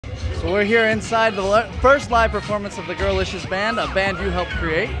So we're here inside the first live performance of the Girlicious band, a band you helped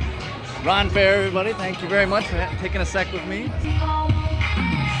create. Ron Fair, everybody, thank you very much for taking a sec with me.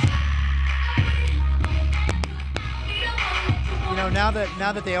 You know, now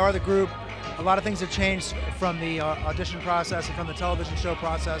that they are the group, a lot of things have changed from the audition process and from the television show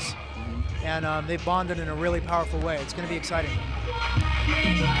process, and they've bonded in a really powerful way. It's going to be exciting.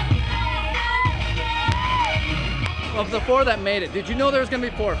 Of the four that made it, did you know there was going to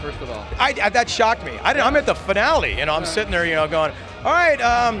be four, first of all? That shocked me. I'm at the finale, you know, I'm sitting there, you know, going, all right,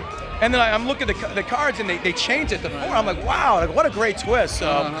 and then I'm looking at the cards, and they changed it to four. I'm like, wow, like, what a great twist. So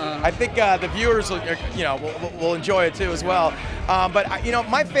I think the viewers, will enjoy it too as well. But you know,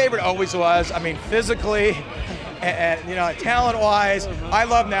 my favorite always was, I mean, physically, and you know, talent-wise, I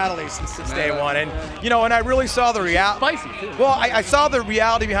love Natalie since day one. And you know, when I really saw the reality, spicy too. Well, I saw the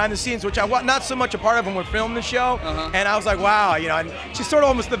reality behind the scenes, which I was not so much a part of when we filmed the show. And I was like, wow, you know, and she's sort of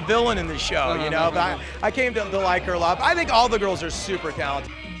almost the villain in the show, you know. But I came to like her a lot. I think all the girls are super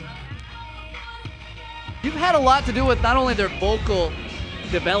talented. You've had a lot to do with not only their vocal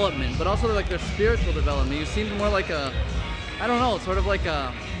development, but also like their spiritual development. You seem more like a, I don't know, sort of like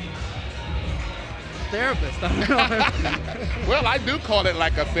a therapist. I don't know. Well, I do call it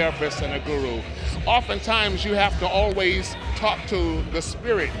like a therapist and a guru. Oftentimes you have to always talk to the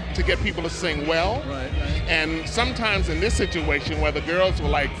spirit to get people to sing well. Right. And sometimes in this situation where the girls were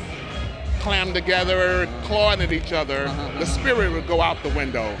like clammed together, clawing at each other, the spirit would go out the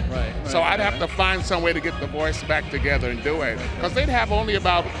window. So I'd have to find some way to get the voice back together and do it. Because they'd have only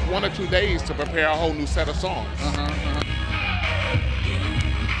about 1 or 2 days to prepare a whole new set of songs.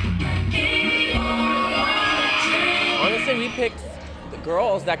 Honestly, we picked the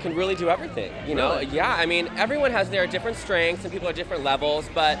girls that can really do everything, you know? Really? Yeah, I mean, everyone has their different strengths and people at different levels,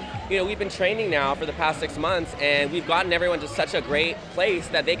 but, you know, we've been training now for the past 6 months, and we've gotten everyone to such a great place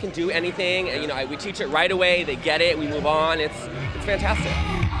that they can do anything, and, you know, we teach it right away, they get it, we move on, it's fantastic.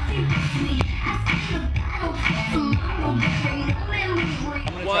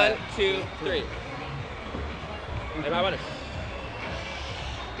 One, two, three.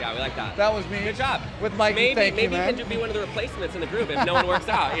 Yeah, we like that. That was me. Good job. With Mikey, Maybe you can be one of the replacements in the group if no one works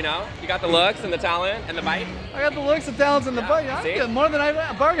out, you know? You got the looks and the talent and the bite. I got the looks, the talents, and the bite. I get more than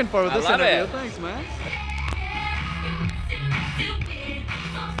I bargained for with this interview. Thanks, man.